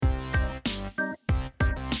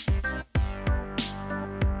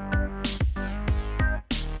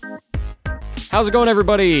How's it going,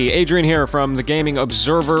 everybody? Adrian here from the Gaming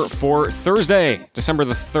Observer for Thursday, December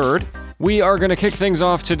the 3rd. We are going to kick things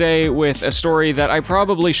off today with a story that I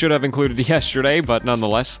probably should have included yesterday, but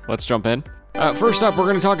nonetheless, let's jump in. First up, we're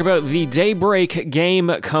going to talk about the Daybreak Game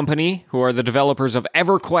Company, who are the developers of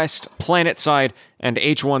EverQuest, PlanetSide, and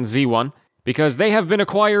H1Z1, because they have been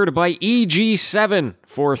acquired by EG7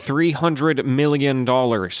 for $300 million.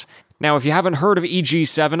 Now, if you haven't heard of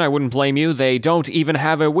EG7, I wouldn't blame you. They don't even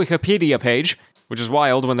have a Wikipedia page, which is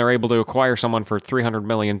wild when they're able to acquire someone for $300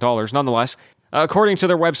 million. Nonetheless, according to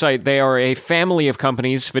their website, they are a family of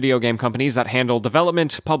companies, video game companies, that handle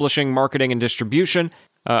development, publishing, marketing, and distribution.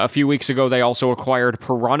 A few weeks ago, they also acquired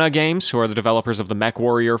Piranha Games, who are the developers of the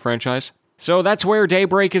MechWarrior franchise. So that's where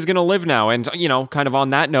Daybreak is going to live now, and, kind of on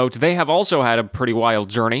that note, they have also had a pretty wild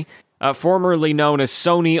journey. Formerly known as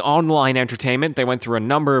Sony Online Entertainment, they went through a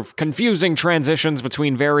number of confusing transitions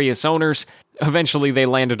between various owners. Eventually, they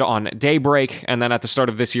landed on Daybreak, and then at the start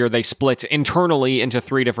of this year, they split internally into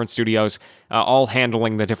 3 different studios, all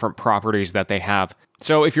handling the different properties that they have.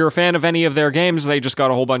 So if you're a fan of any of their games, they just got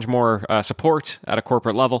a whole bunch more support at a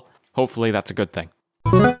corporate level. Hopefully, that's a good thing.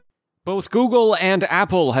 Both Google and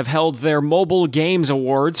Apple have held their Mobile Games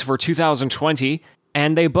Awards for 2020,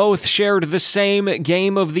 and they both shared the same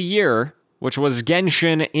Game of the Year, which was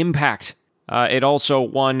Genshin Impact. It also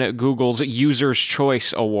won Google's User's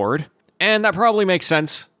Choice Award. And that probably makes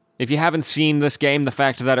sense. If you haven't seen this game, the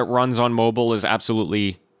fact that it runs on mobile is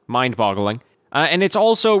absolutely mind-boggling. And it's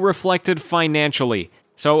also reflected financially.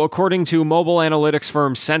 So according to mobile analytics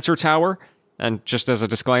firm Sensor Tower, and just as a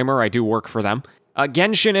disclaimer, I do work for them,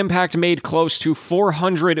 Genshin Impact made close to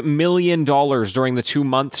 $400 million during the 2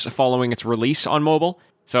 months following its release on mobile.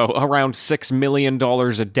 So around $6 million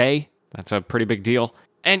a day. That's a pretty big deal.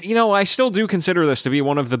 And, I still do consider this to be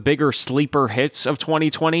one of the bigger sleeper hits of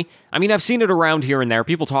 2020. I mean, I've seen it around here and there.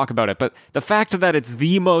 People talk about it. But the fact that it's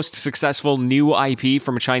the most successful new IP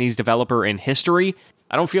from a Chinese developer in history,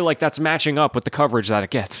 I don't feel like that's matching up with the coverage that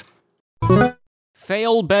it gets.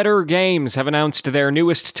 Failbetter Games have announced their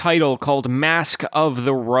newest title called Mask of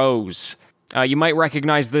the Rose. You might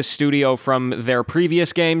recognize this studio from their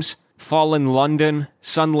previous games, Fallen London,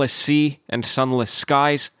 Sunless Sea, and Sunless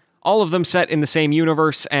Skies. All of them set in the same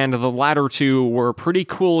universe, and the latter 2 were pretty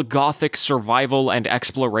cool gothic survival and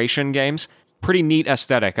exploration games. Pretty neat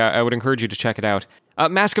aesthetic. I would encourage you to check it out.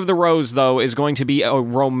 Mask of the Rose, though, is going to be a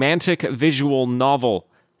romantic visual novel,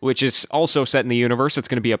 which is also set in the universe. It's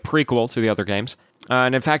going to be a prequel to the other games.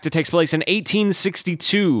 And in fact, it takes place in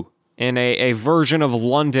 1862 in a version of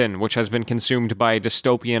London, which has been consumed by a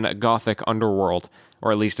dystopian gothic underworld,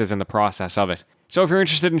 or at least is in the process of it. So if you're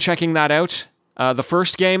interested in checking that out, the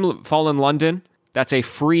first game, Fallen London, that's a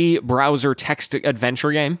free browser text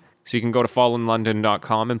adventure game, so you can go to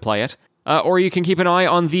fallenlondon.com and play it. Or you can keep an eye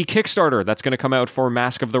on the Kickstarter that's going to come out for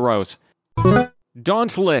Mask of the Rose.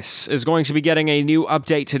 Dauntless is going to be getting a new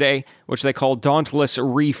update today, which they call Dauntless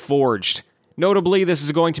Reforged. Notably, this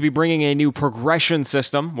is going to be bringing a new progression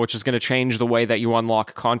system, which is going to change the way that you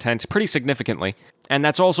unlock content pretty significantly. And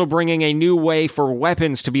that's also bringing a new way for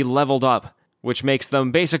weapons to be leveled up, which makes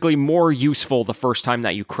them basically more useful the first time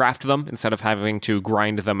that you craft them, instead of having to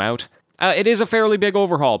grind them out. It is a fairly big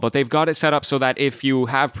overhaul, but they've got it set up so that if you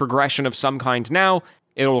have progression of some kind now,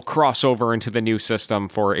 it'll cross over into the new system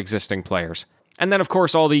for existing players. And then, of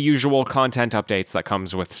course, all the usual content updates that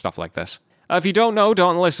comes with stuff like this. If you don't know,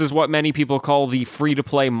 Dauntless is what many people call the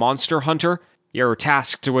free-to-play monster hunter. You're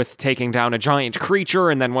tasked with taking down a giant creature,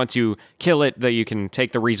 and then once you kill it, you can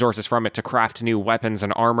take the resources from it to craft new weapons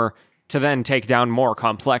and armor, to then take down more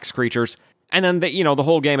complex creatures. And then, the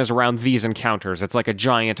whole game is around these encounters. It's like a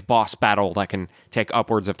giant boss battle that can take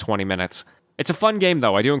upwards of 20 minutes. It's a fun game,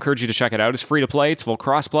 though. I do encourage you to check it out. It's free to play. It's full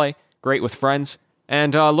crossplay. Great with friends.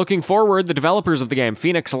 And looking forward, the developers of the game,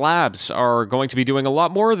 Phoenix Labs, are going to be doing a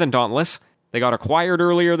lot more than Dauntless. They got acquired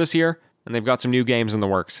earlier this year, and they've got some new games in the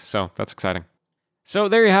works, so that's exciting. So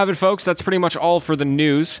there you have it, folks. That's pretty much all for the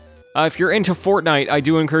news. If you're into Fortnite, I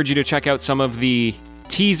do encourage you to check out some of the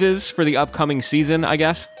teases for the upcoming season, I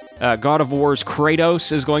guess. God of War's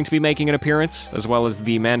Kratos is going to be making an appearance, as well as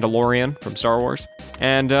the Mandalorian from Star Wars.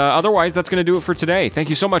 And otherwise, that's going to do it for today. Thank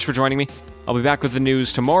you so much for joining me. I'll be back with the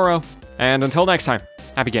news tomorrow. And until next time,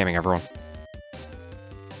 happy gaming, everyone.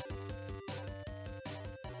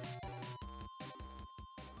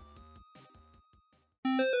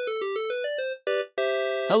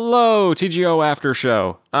 Hello, TGO After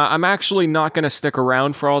Show. I'm actually not going to stick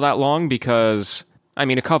around for all that long because,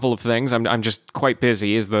 a couple of things. I'm just quite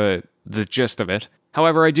busy is the gist of it.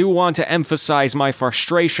 However, I do want to emphasize my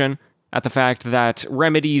frustration at the fact that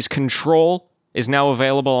Remedy's Control is now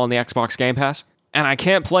available on the Xbox Game Pass. and I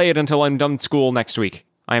can't play it until I'm done school next week.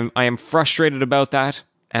 I am frustrated about that,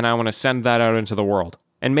 and I want to send that out into the world.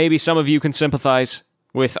 And maybe some of you can sympathize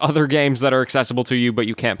with other games that are accessible to you, but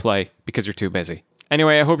you can't play because you're too busy.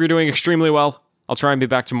 Anyway, I hope you're doing extremely well. I'll try and be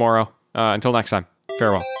back tomorrow. Until next time,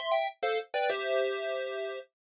 farewell.